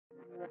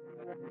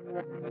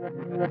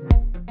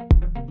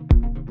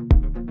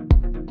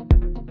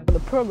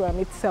program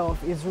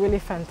itself is really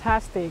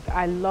fantastic.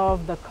 I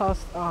love the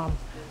course,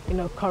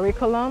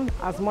 curriculum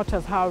as much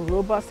as how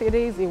robust it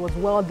is. It was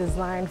well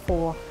designed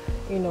for,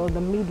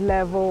 the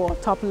mid-level or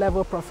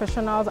top-level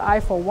professionals.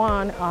 I, for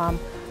one,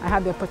 I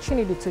had the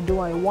opportunity to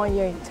do a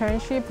one-year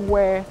internship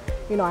where,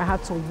 I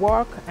had to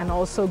work and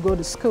also go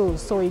to school.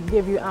 So it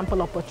gave you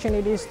ample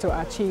opportunities to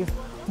achieve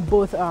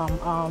both,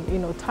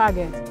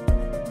 targets.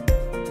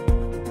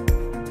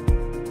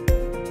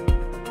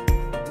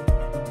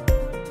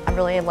 I've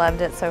really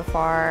loved it so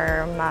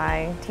far.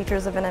 My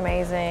teachers have been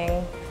amazing.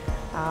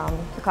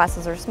 The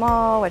classes are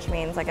small, which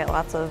means I get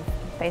lots of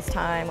face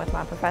time with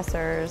my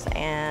professors,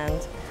 and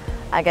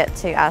I get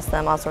to ask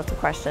them all sorts of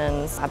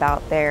questions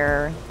about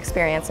their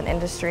experience in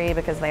industry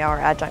because they are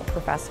adjunct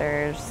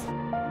professors.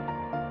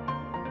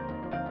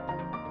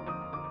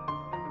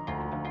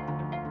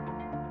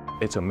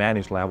 It's a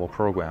managed level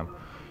program.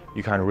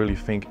 You kind of really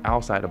think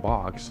outside the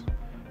box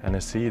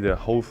and see the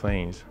whole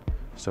things.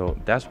 So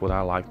that's what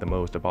I like the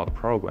most about the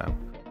program.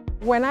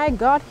 When I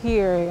got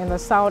here in the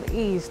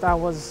Southeast, I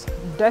was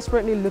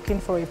desperately looking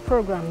for a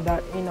program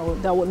that,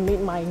 that would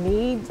meet my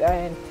needs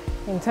and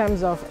in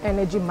terms of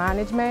energy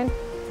management.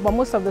 But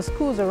most of the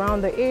schools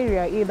around the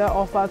area either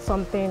offered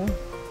something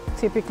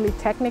typically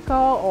technical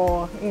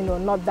or,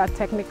 not that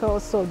technical.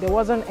 So there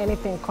wasn't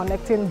anything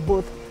connecting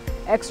both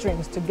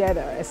extremes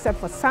together, except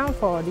for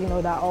Samford,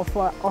 that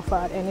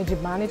offered energy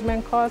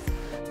management course.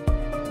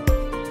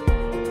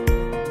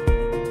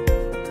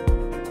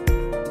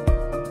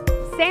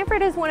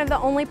 Samford is one of the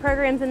only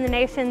programs in the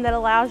nation that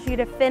allows you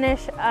to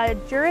finish a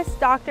Juris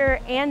Doctor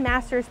and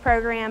Master's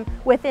program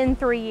within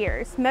 3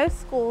 years. Most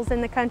schools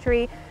in the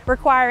country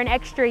require an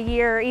extra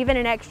year, or even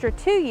an extra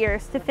 2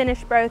 years to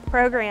finish both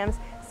programs.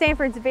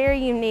 Samford's very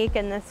unique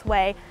in this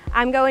way.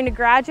 I'm going to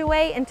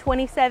graduate in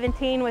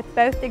 2017 with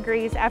both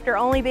degrees after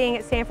only being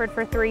at Samford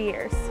for 3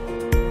 years.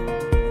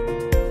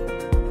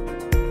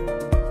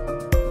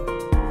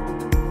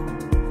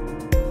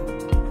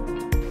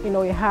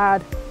 It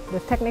had the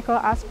technical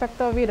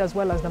aspect of it as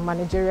well as the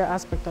managerial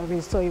aspect of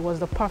it, so it was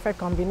the perfect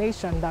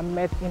combination that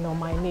met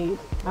my need,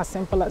 as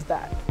simple as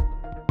that.